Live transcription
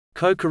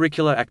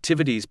Co-curricular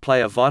activities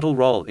play a vital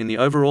role in the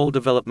overall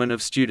development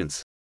of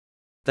students.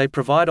 They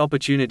provide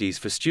opportunities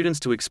for students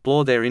to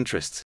explore their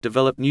interests,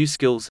 develop new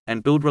skills,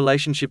 and build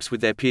relationships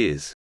with their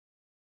peers.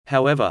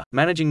 However,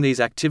 managing these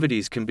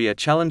activities can be a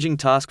challenging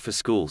task for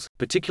schools,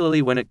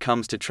 particularly when it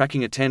comes to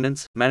tracking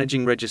attendance,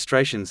 managing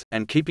registrations,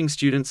 and keeping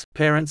students,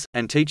 parents,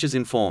 and teachers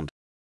informed.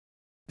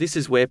 This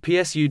is where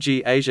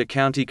PSUG Asia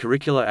County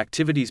Curricular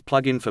Activities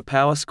plugin for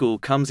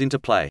PowerSchool comes into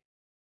play.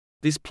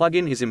 This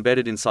plugin is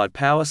embedded inside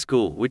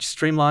PowerSchool, which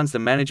streamlines the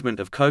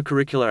management of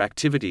co-curricular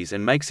activities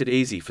and makes it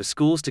easy for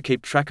schools to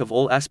keep track of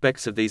all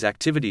aspects of these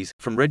activities,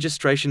 from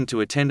registration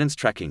to attendance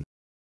tracking.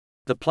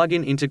 The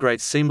plugin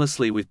integrates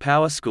seamlessly with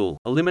PowerSchool,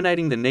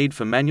 eliminating the need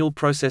for manual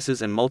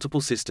processes and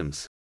multiple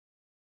systems.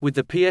 With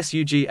the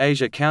PSUG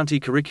Asia County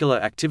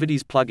Curricular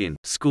Activities plugin,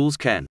 schools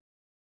can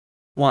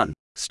 1.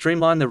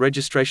 Streamline the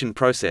registration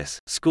process.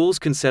 Schools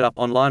can set up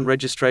online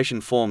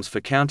registration forms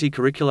for county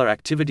curricular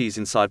activities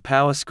inside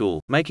PowerSchool,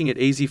 making it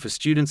easy for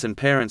students and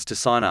parents to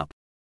sign up.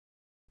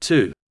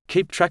 2.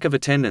 Keep track of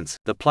attendance.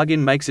 The plugin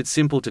makes it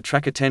simple to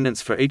track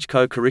attendance for each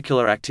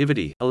co-curricular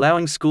activity,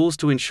 allowing schools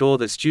to ensure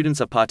that students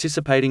are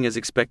participating as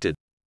expected.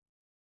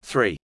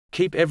 3.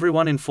 Keep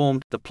everyone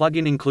informed. The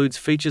plugin includes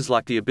features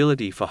like the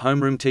ability for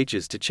homeroom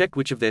teachers to check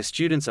which of their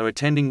students are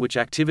attending which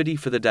activity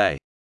for the day.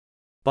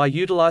 By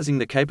utilizing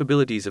the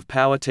capabilities of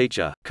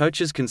PowerTeacher,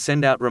 coaches can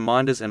send out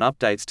reminders and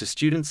updates to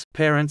students,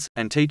 parents,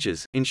 and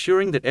teachers,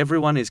 ensuring that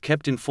everyone is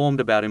kept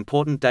informed about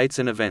important dates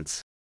and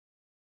events.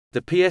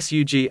 The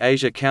PSUG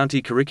Asia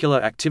County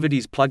Curricular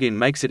Activities plugin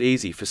makes it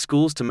easy for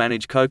schools to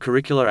manage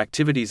co-curricular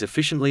activities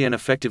efficiently and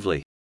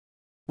effectively.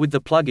 With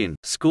the plugin,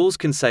 schools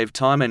can save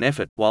time and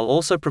effort, while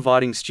also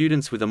providing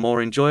students with a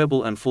more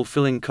enjoyable and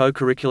fulfilling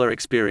co-curricular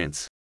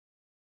experience.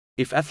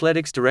 If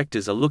athletics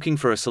directors are looking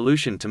for a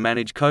solution to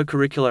manage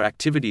co-curricular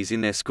activities in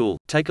their school,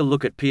 take a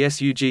look at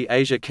PSUG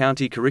Asia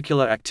County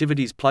Curricular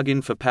Activities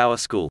plugin for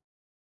PowerSchool.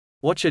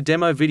 Watch a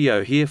demo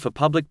video here for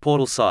public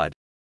portal side.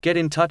 Get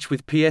in touch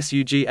with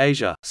PSUG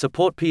Asia,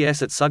 support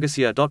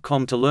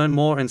ps@sugasia.com to learn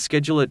more and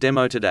schedule a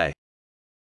demo today.